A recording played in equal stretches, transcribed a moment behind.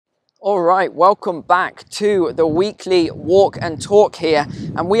All right, welcome back to the weekly walk and talk here,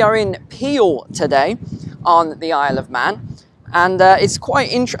 and we are in Peel today on the Isle of Man, and it's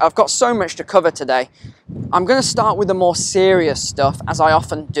quite interesting. I've got so much to cover today. I'm going to start with the more serious stuff, as I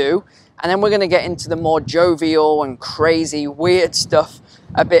often do, and then we're going to get into the more jovial and crazy, weird stuff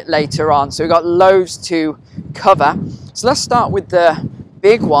a bit later on. So we've got loads to cover. So let's start with the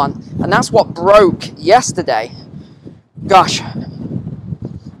big one, and that's what broke yesterday. Gosh.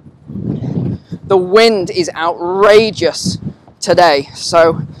 The wind is outrageous today,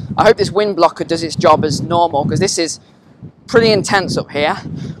 so I hope this wind blocker does its job as normal, because this is pretty intense up here.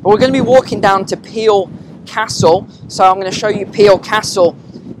 But we're going to be walking down to Peel Castle, so I'm going to show you Peel Castle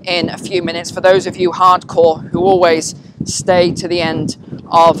in a few minutes for those of you hardcore who always stay to the end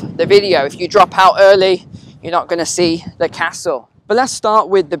of the video. If you drop out early, you're not going to see the castle. But let's start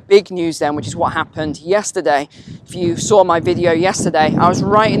with the big news then, which is what happened yesterday. If you saw my video yesterday, I was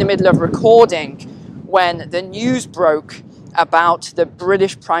right in the middle of recording when the news broke about the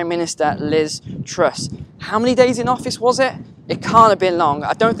British Prime Minister Liz Truss. How many days in office was it? It can't have been long.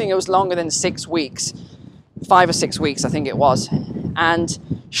 I don't think it was longer than 6 weeks. 5 or 6 weeks, I think it was. And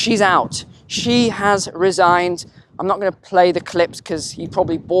she's out. She has resigned. I'm not going to play the clips because you're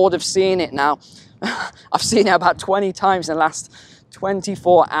probably bored of seeing it now. I've seen it about 20 times in the last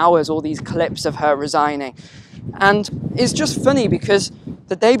 24 hours, all these clips of her resigning. And it's just funny because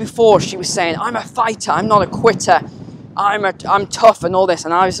the day before she was saying, I'm a fighter, I'm not a quitter, I'm tough and all this.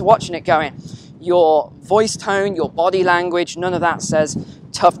 And I was watching it going, your voice tone, your body language, none of that says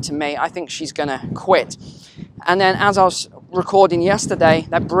tough to me. I think she's going to quit. And then as I was recording yesterday,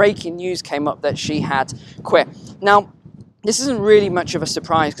 that breaking news came up that she had quit. Now, this isn't really much of a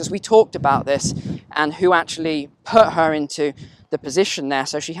surprise because we talked about this and who actually put her into the position there.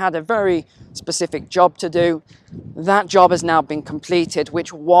 So she had a very specific job to do. That job has now been completed,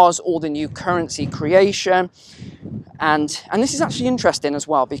 which was all the new currency creation. And this is actually interesting as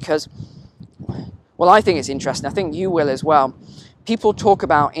well because, well, I think it's interesting. I think you will as well. People talk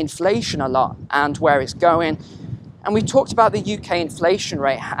about inflation a lot and where it's going. And we talked about the UK inflation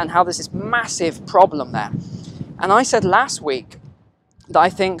rate and how there's this massive problem there. And I said last week that I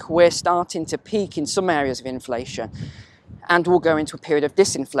think we're starting to peak in some areas of inflation and we'll go into a period of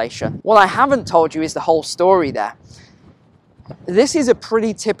disinflation. What I haven't told you is the whole story there. This is a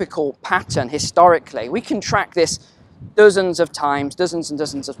pretty typical pattern historically. We can track this dozens of times, dozens and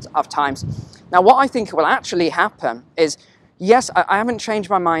dozens of times. Now, what I think will actually happen is, yes, I haven't changed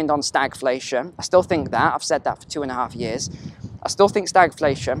my mind on stagflation. I still think that. I've said that for 2.5 years. I still think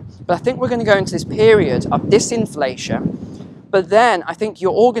stagflation, but I think we're going to go into this period of disinflation. But then I think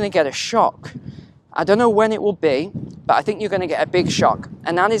you're all going to get a shock. I don't know when it will be, but I think you're going to get a big shock.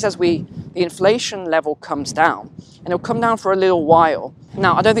 And that is as the inflation level comes down. And it'll come down for a little while.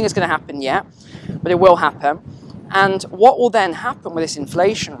 Now, I don't think it's going to happen yet, but it will happen. And what will then happen with this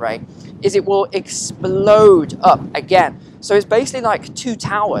inflation rate is it will explode up again. So it's basically like two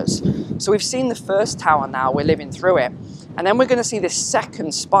towers. So we've seen the first tower now, we're living through it. And then we're going to see this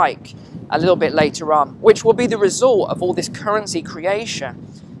second spike a little bit later on, which will be the result of all this currency creation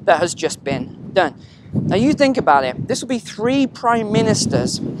that has just been done. Now you think about it, this will be 3 prime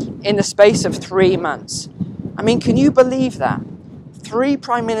ministers in the space of 3 months. I mean, can you believe that? 3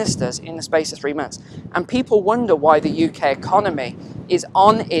 prime ministers in the space of 3 months. And people wonder why the UK economy is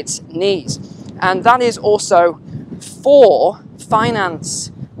on its knees. And that is also 4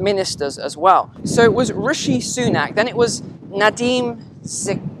 finance ministers as well. So it was Rishi Sunak, then it was Nadeem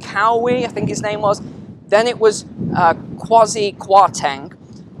Sikawi, I think his name was, then it was Kwasi Kwarteng,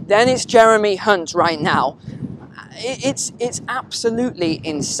 then it's Jeremy Hunt right now. It's absolutely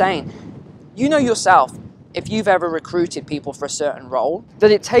insane. You know yourself, if you've ever recruited people for a certain role,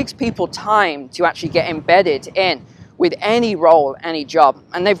 that it takes people time to actually get embedded in with any role, any job.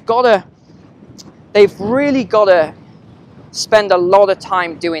 And they've really got to spend a lot of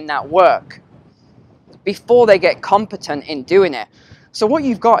time doing that work before they get competent in doing it. So what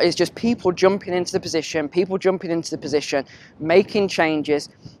you've got is just people jumping into the position, making changes.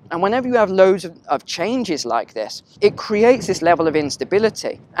 And whenever you have loads of changes like this, it creates this level of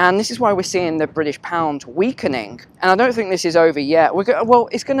instability. And this is why we're seeing the British pound weakening. And I don't think this is over yet. Well,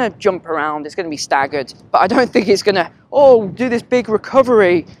 it's going to jump around. It's going to be staggered. But I don't think it's going to, do this big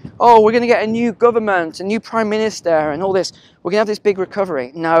recovery. We're going to get a new government, a new prime minister and all this. We're going to have this big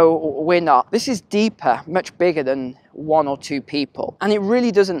recovery. No, we're not. This is deeper, much bigger than 1 or 2 people. And it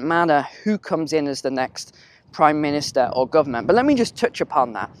really doesn't matter who comes in as the next prime minister or government. But let me just touch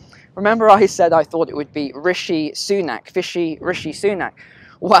upon that. Remember I said I thought it would be Rishi Sunak, fishy Rishi Sunak.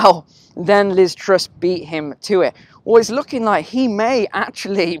 Well, then Liz Truss beat him to it. Well, it's looking like he may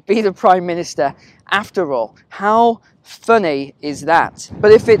actually be the Prime Minister after all. How funny is that?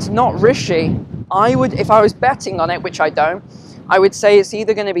 But if it's not Rishi, I would, if I was betting on it, which I don't, I would say it's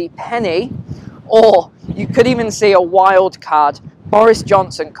either going to be Penny, or you could even see a wild card, Boris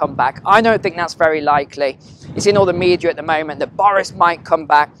Johnson come back. I don't think that's very likely. It's in all the media at the moment that Boris might come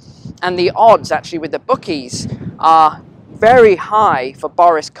back, and the odds actually with the bookies are very high for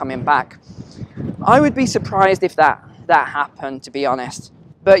Boris coming back. I would be surprised if that happened, to be honest.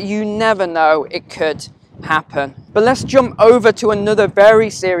 But you never know, it could happen. But let's jump over to another very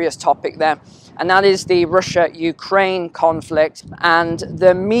serious topic there, and that is the Russia-Ukraine conflict. And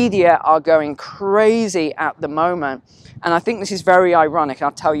the media are going crazy at the moment. And I think this is very ironic, and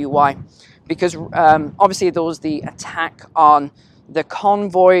I'll tell you why. Because obviously there was the attack on the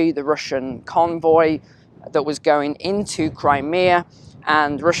convoy, the Russian convoy that was going into Crimea,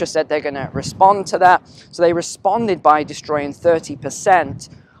 and Russia said they're going to respond to that. So they responded by destroying 30%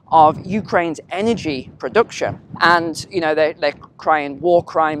 of Ukraine's energy production. And, you know, they're crying war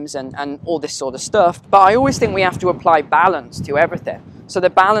crimes and all this sort of stuff. But I always think we have to apply balance to everything. So the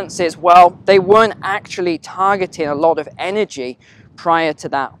balance is, well, they weren't actually targeting a lot of energy prior to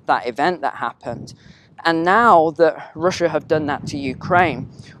that event that happened. And now that Russia have done that to Ukraine,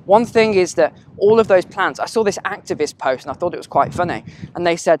 one thing is that all of those plants, I saw this activist post and I thought it was quite funny. And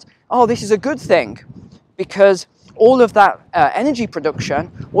they said, oh, this is a good thing because all of that energy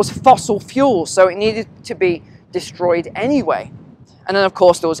production was fossil fuel, so it needed to be destroyed anyway. And then, of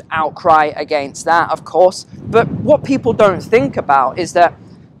course, there was outcry against that, of course. But what people don't think about is that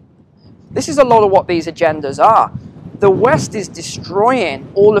this is a lot of what these agendas are. The West is destroying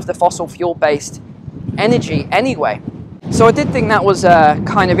all of the fossil fuel-based energy anyway. So I did think that was a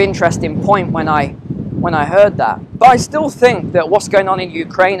kind of interesting point when I heard that. But I still think that what's going on in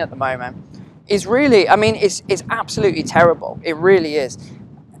Ukraine at the moment is really, I mean, it's absolutely terrible. It really is.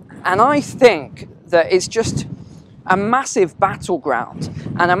 And I think that it's just a massive battleground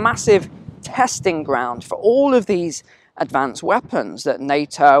and a massive testing ground for all of these advanced weapons that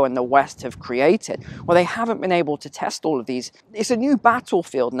NATO and the West have created. Well, they haven't been able to test all of these. It's a new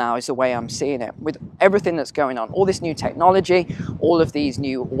battlefield now, is the way I'm seeing it, with everything that's going on. All this new technology, all of these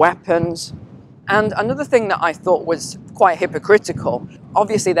new weapons. And another thing that I thought was quite hypocritical,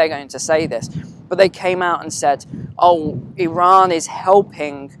 obviously they're going to say this, but they came out and said, oh, Iran is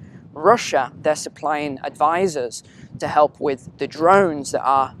helping Russia. They're supplying advisors to help with the drones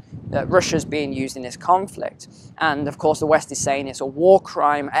that Russia's being used in this conflict. And of course the West is saying it's a war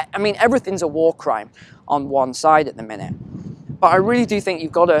crime. I mean, everything's a war crime on one side at the minute. But I really do think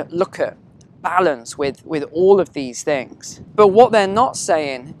you've got to look at balance with all of these things. But what they're not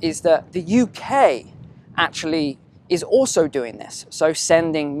saying is that the UK actually is also doing this. So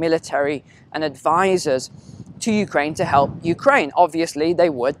sending military and advisors to Ukraine to help Ukraine. Obviously they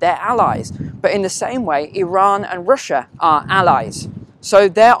would, they're allies. But in the same way, Iran and Russia are allies. So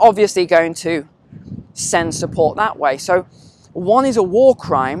they're obviously going to send support that way. So one is a war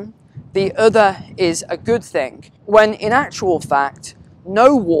crime, the other is a good thing. When in actual fact,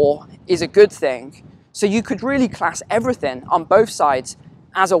 no war is a good thing. So you could really class everything on both sides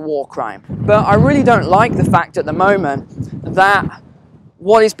as a war crime. But I really don't like the fact at the moment that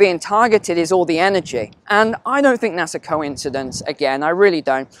what is being targeted is all the energy. And I don't think that's a coincidence, again, I really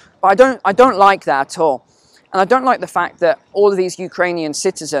don't. But I don't like that at all. And I don't like the fact that all of these Ukrainian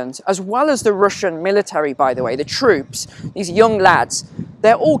citizens, as well as the Russian military, by the way, the troops, these young lads,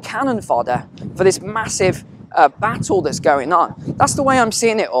 they're all cannon fodder for this massive battle that's going on. That's the way I'm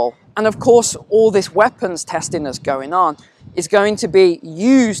seeing it all. And of course, all this weapons testing that's going on is going to be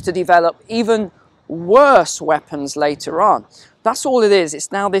used to develop even worse weapons later on. That's all it is.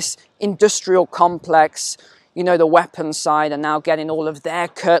 It's now this industrial complex. You know, the weapons side are now getting all of their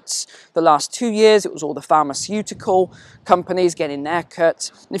cuts. The last 2 years, it was all the pharmaceutical companies getting their cuts.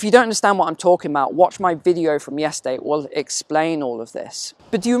 And if you don't understand what I'm talking about, watch my video from yesterday. It will explain all of this.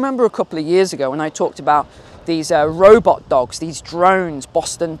 But do you remember a couple of years ago when I talked about these robot dogs, these drones,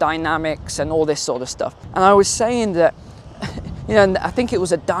 Boston Dynamics and all this sort of stuff? And I was saying that, you know, I think it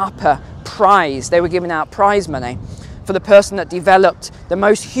was a DARPA prize. They were giving out prize money for the person that developed the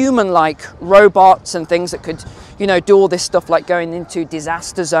most human-like robots and things that could, you know, do all this stuff like going into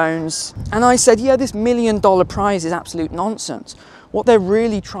disaster zones. And I said, yeah, this $1 million prize is absolute nonsense. What they're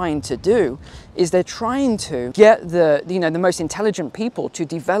really trying to do is they're trying to get the most intelligent people to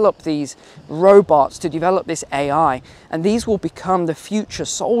develop these robots, to develop this AI, and these will become the future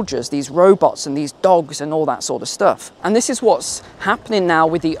soldiers, these robots and these dogs and all that sort of stuff. And this is what's happening now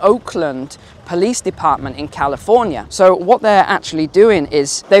with the Oakland Police Department in California. So what they're actually doing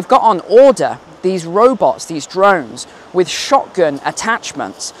is they've got on order these robots, these drones, with shotgun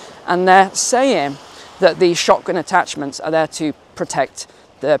attachments. And they're saying that these shotgun attachments are there to protect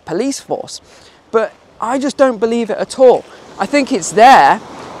the police force. But I just don't believe it at all. I think it's there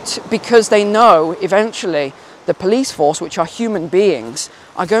because they know eventually the police force, which are human beings,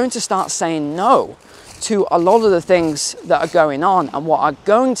 are going to start saying no to a lot of the things that are going on and what are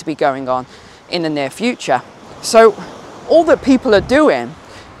going to be going on in the near future. So all that people are doing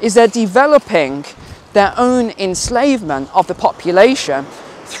is they're developing their own enslavement of the population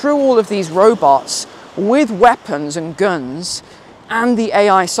through all of these robots with weapons and guns and the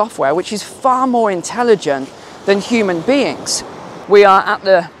AI software, which is far more intelligent than human beings. We are at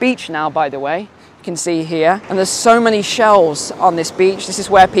the beach now, by the way, you can see here, and there's so many shells on this beach. This is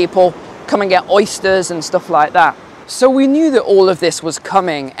where people come and get oysters and stuff like that. So we knew that all of this was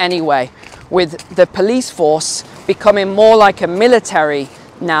coming anyway, with the police force becoming more like a military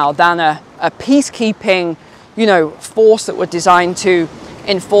now than a peacekeeping, you know, force that were designed to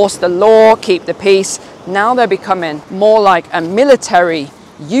enforce the law, keep the peace. Now they're becoming more like a military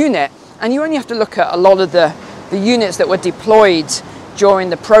unit. And you only have to look at a lot of the units that were deployed during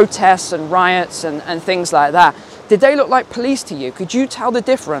the protests and riots and things like that. Did they look like police to you? Could you tell the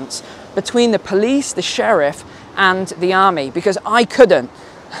difference between the police, the sheriff, and the army? Because I couldn't.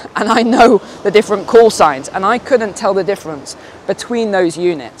 And I know the different call signs, and I couldn't tell the difference between those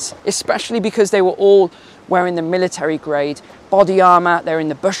units, especially because they were all wearing the military grade body armor, they're in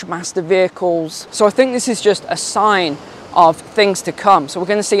the Bushmaster vehicles. So I think this is just a sign of things to come. So we're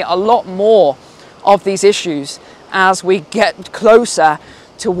going to see a lot more of these issues as we get closer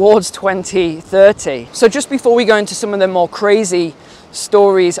towards 2030. So just before we go into some of the more crazy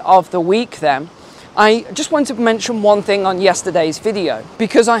stories of the week then, I just want to mention one thing on yesterday's video,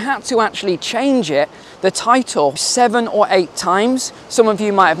 because I had to actually change it, the title, 7 or 8 times. Some of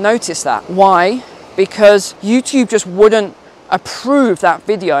you might have noticed that. Why? Because YouTube just wouldn't approve that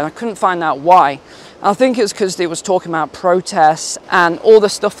video, and I couldn't find out why. I think it's because it was talking about protests and all the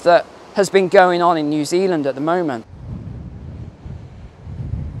stuff that has been going on in New Zealand at the moment.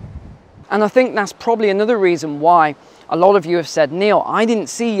 And I think that's probably another reason why a lot of you have said, Neil, I didn't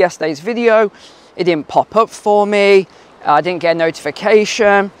see yesterday's video. It didn't pop up for me. I didn't get a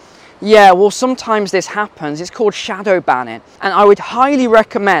notification. Yeah, well, sometimes this happens. It's called shadow banning. And I would highly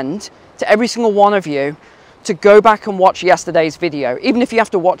recommend to every single one of you to go back and watch yesterday's video. Even if you have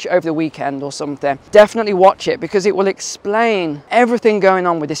to watch it over the weekend or something, definitely watch it, because it will explain everything going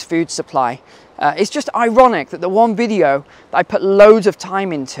on with this food supply. It's just ironic that the one video that I put loads of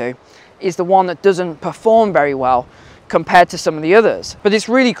time into is the one that doesn't perform very well compared to some of the others. But it's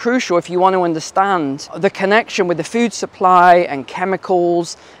really crucial if you want to understand the connection with the food supply and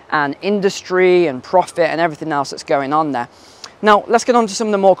chemicals and industry and profit and everything else that's going on there. Now, let's get on to some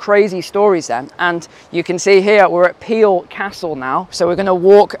of the more crazy stories then. And you can see here, we're at Peel Castle now. So we're gonna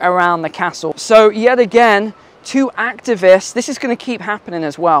walk around the castle. So yet again, 2 activists, this is gonna keep happening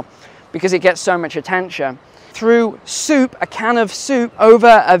as well, because it gets so much attention, threw soup, a can of soup,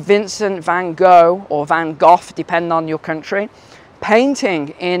 over a Vincent van Gogh, or Van Gogh, depending on your country,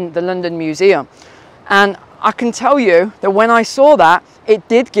 painting in the London Museum. And I can tell you that when I saw that, it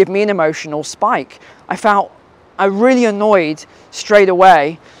did give me an emotional spike. I really annoyed straight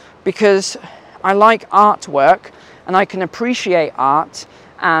away, because I like artwork and I can appreciate art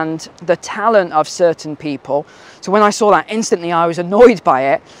and the talent of certain people. So when I saw that, instantly I was annoyed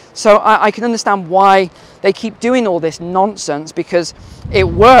by it. So I can understand why they keep doing all this nonsense, because it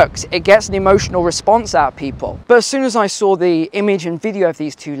works. It gets an emotional response out of people. But as soon as I saw the image and video of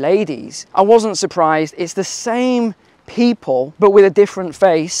these 2 ladies, I wasn't surprised. It's the same people, but with a different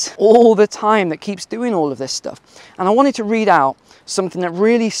face all the time, that keeps doing all of this stuff. And I wanted to read out something that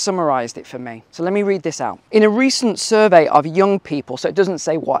really summarized it for me. So let me read this out. In a recent survey of young people, so it doesn't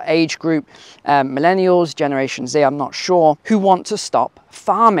say what age group, millennials, Generation Z, I'm not sure, who want to stop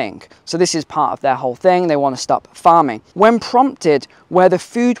farming. So this is part of their whole thing. They want to stop farming. When prompted where the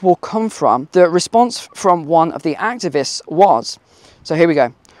food will come from, the response from one of the activists was, so here we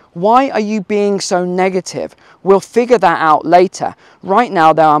go. Why are you being so negative? We'll figure that out later. Right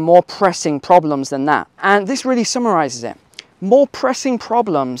now, there are more pressing problems than that. And this really summarizes it. More pressing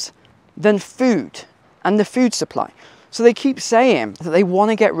problems than food and the food supply. So they keep saying that they want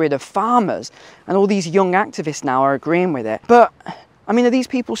to get rid of farmers, and all these young activists now are agreeing with it. But, I mean, are these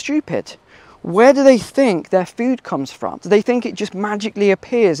people stupid? Where do they think their food comes from? Do they think it just magically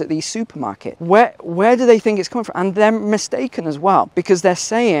appears at these supermarkets? Where do they think it's coming from? And they're mistaken as well, because they're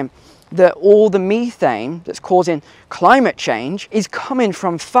saying that all the methane that's causing climate change is coming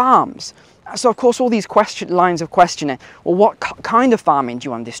from farms. So of course all these lines of questioning, well, what kind of farming do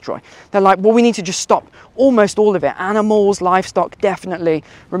you want to destroy? They're like, well, we need to just stop almost all of it. Animals, livestock, definitely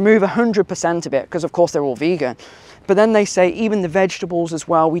remove 100% of it, because of course they're all vegan. But then they say even the vegetables as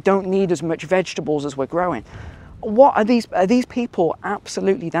well, we don't need as much vegetables as we're growing. What are these people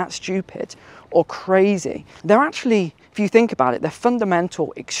absolutely that stupid or crazy? They're actually, if you think about it, they're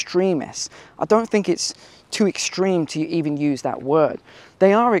fundamental extremists. I don't think it's too extreme to even use that word.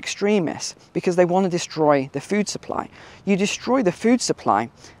 They are extremists because they want to destroy the food supply. You destroy the food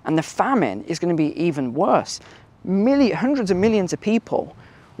supply and the famine is going to be even worse. Hundreds of millions of people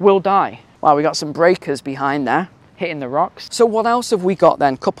will die. Wow, we got some breakers behind there hitting the rocks. So what else have we got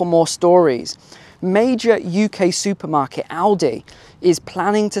then? Couple more stories. Major UK supermarket Aldi is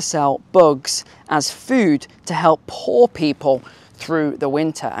planning to sell bugs as food to help poor people through the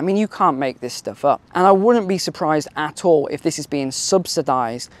winter. I mean, you can't make this stuff up. And I wouldn't be surprised at all if this is being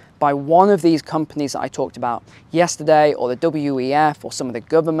subsidized by one of these companies that I talked about yesterday, or the WEF, or some of the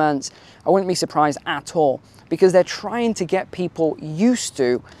governments. I wouldn't be surprised at all, because they're trying to get people used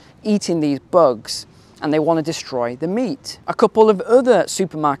to eating these bugs, and they want to destroy the meat. A couple of other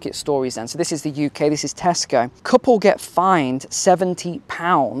supermarket stories then. So this is the UK, this is Tesco. Couple get fined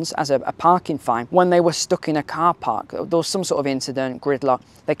 £70 as a parking fine when they were stuck in a car park. There was some sort of incident, gridlock.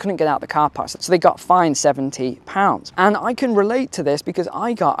 They couldn't get out the car park, so they got fined £70. And I can relate to this because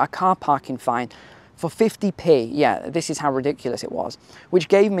I got a car parking fine for 50p, yeah, this is how ridiculous it was, which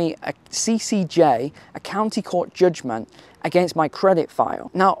gave me a CCJ, a county court judgment against my credit file.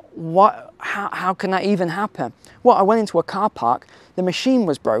 Now, how can that even happen? Well, I went into a car park, the machine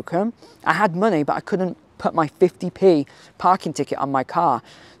was broken, I had money, but I couldn't put my 50p parking ticket on my car.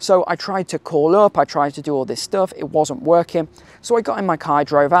 So I tried to call up, I tried to do all this stuff, it wasn't working. So I got in my car, I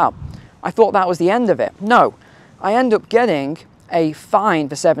drove out. I thought that was the end of it. No, I ended up getting a fine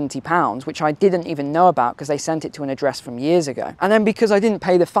for £70, which I didn't even know about because they sent it to an address from years ago. And then because I didn't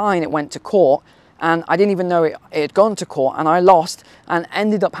pay the fine, it went to court, and I didn't even know it had gone to court, and I lost and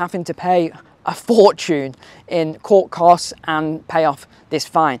ended up having to pay a fortune in court costs and pay off this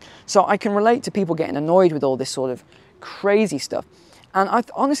fine. So I can relate to people getting annoyed with all this sort of crazy stuff. And I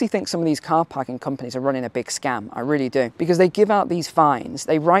honestly think some of these car parking companies are running a big scam. I really do. Because they give out these fines,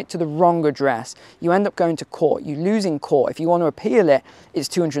 they write to the wrong address, you end up going to court, you lose in court. If you want to appeal it, it's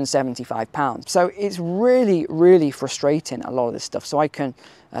 £275. So it's really, really frustrating, a lot of this stuff. So I can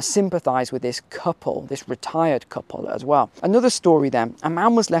sympathise with this couple, this retired couple as well. Another story then, a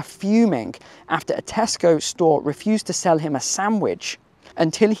man was left fuming after a Tesco store refused to sell him a sandwich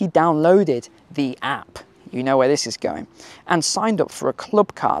until he downloaded the app. You know where this is going, and signed up for a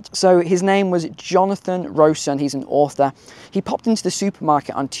club card. So his name was Jonathan Rosen, he's an author. He popped into the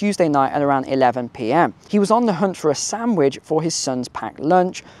supermarket on Tuesday night at around 11 p.m. He was on the hunt for a sandwich for his son's packed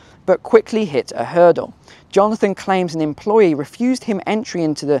lunch, but quickly hit a hurdle. Jonathan claims an employee refused him entry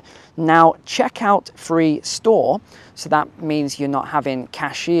into the now checkout-free store. So that means you're not having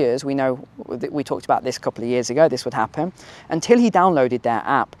cashiers. We know, we talked about this a couple of years ago, this would happen, until he downloaded their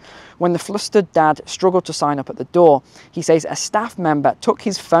app. When the flustered dad struggled to sign up at the door, he says a staff member took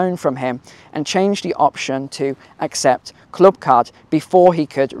his phone from him and changed the option to accept club card before he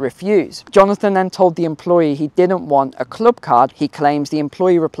could refuse. Jonathan then told the employee he didn't want a club card. He claims the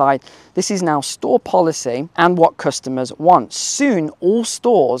employee replied, "This is now store policy and what customers want. Soon all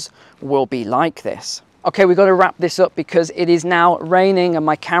stores will be like this." Okay, we've got to wrap this up because it is now raining and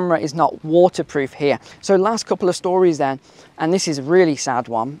my camera is not waterproof here. So last couple of stories then, and this is a really sad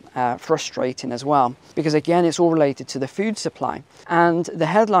one, frustrating as well, because again, it's all related to the food supply. And the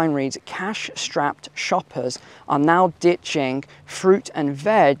headline reads, cash-strapped shoppers are now ditching fruit and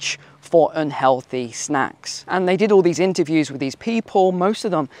veg for unhealthy snacks. And they did all these interviews with these people, most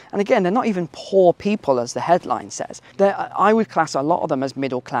of them, and again, they're not even poor people as the headline says. I would class a lot of them as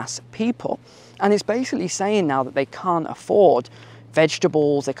middle-class people. And it's basically saying now that they can't afford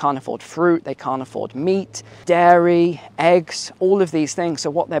vegetables, they can't afford fruit, they can't afford meat, dairy, eggs, all of these things. So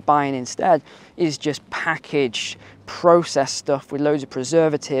what they're buying instead is just packaged, processed stuff with loads of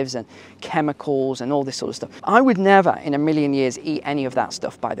preservatives and chemicals and all this sort of stuff. I would never in a million years eat any of that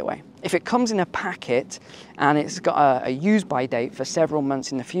stuff, by the way. If it comes in a packet and it's got a use by date for several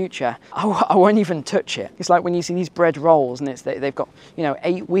months in the future, I won't even touch it. It's like when you see these bread rolls and they've got,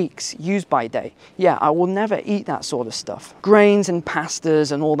 8 weeks use by date. Yeah, I will never eat that sort of stuff. Grains and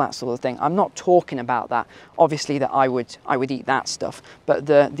pastas and all that sort of thing. I'm not talking about that. Obviously that I would eat that stuff, but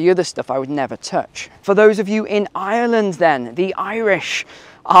the other stuff I would never touch. For those of you in Ireland then, the Irish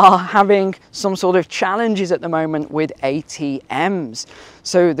are having some sort of challenges at the moment with ATMs.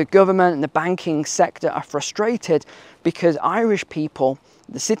 So the government and the banking sector are frustrated because Irish people,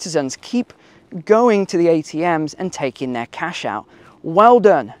 the citizens, keep going to the ATMs and taking their cash out. Well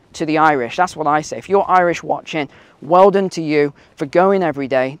done to the Irish. That's what I say. If you're Irish watching, well done to you for going every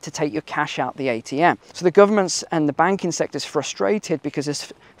day to take your cash out the ATM. So the governments and the banking sector is frustrated because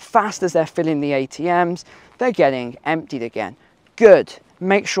as fast as they're filling the ATMs, they're getting emptied again. Good.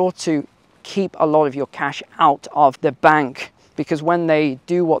 Make sure to keep a lot of your cash out of the bank, because when they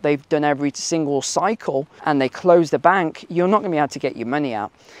do what they've done every single cycle and they close the bank, you're not going to be able to get your money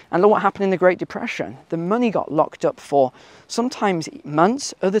out. And look what happened in the Great Depression. The money got locked up for sometimes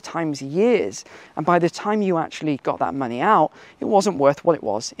months, other times years. And by the time you actually got that money out, it wasn't worth what it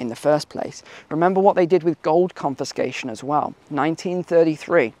was in the first place. Remember what they did with gold confiscation as well.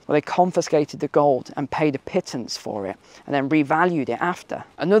 1933, where they confiscated the gold and paid a pittance for it and then revalued it after.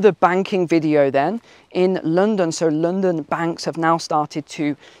 Another banking video then in London. So London banks have now started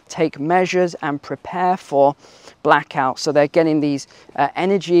to take measures and prepare for blackouts. So they're getting these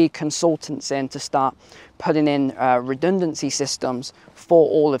energy consultants in to start putting in redundancy systems for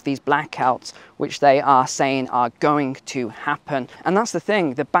all of these blackouts, which they are saying are going to happen. And that's the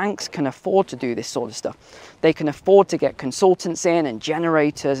thing, the banks can afford to do this sort of stuff. They can afford to get consultants in and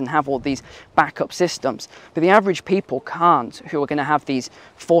generators and have all these backup systems. But the average people can't, who are going to have these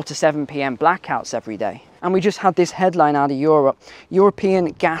 4 to 7 p.m. blackouts every day. And we just had this headline out of Europe: European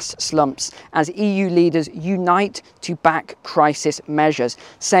gas slumps as EU leaders unite to back crisis measures,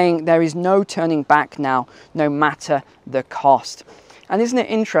 saying there is no turning back now, no matter the cost. And isn't it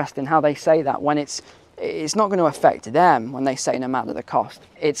interesting how they say that when it's not going to affect them when they say no matter the cost.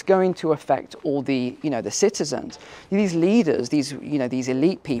 It's going to affect all the, the citizens. These leaders, these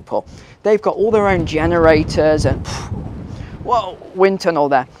elite people, they've got all their own generators and, whoa, wind tunnel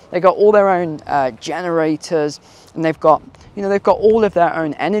there. They've got all their own generators, and they've got all of their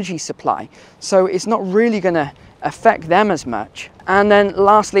own energy supply. So it's not really going to affect them as much. And then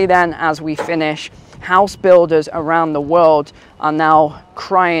lastly then, as we finish, house builders around the world are now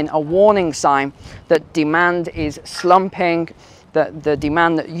crying a warning sign that demand is slumping, that the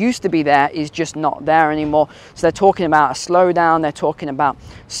demand that used to be there is just not there anymore. So they're talking about a slowdown, they're talking about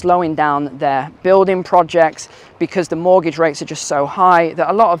slowing down their building projects because the mortgage rates are just so high that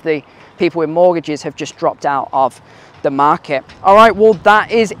a lot of the people with mortgages have just dropped out of the market. All right, well,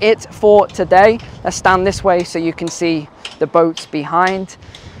 that is it for today. Let's stand this way so you can see the boats behind.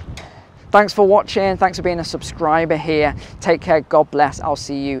 Thanks for watching. Thanks for being a subscriber here. Take care. God bless. I'll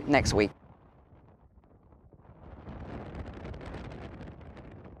see you next week.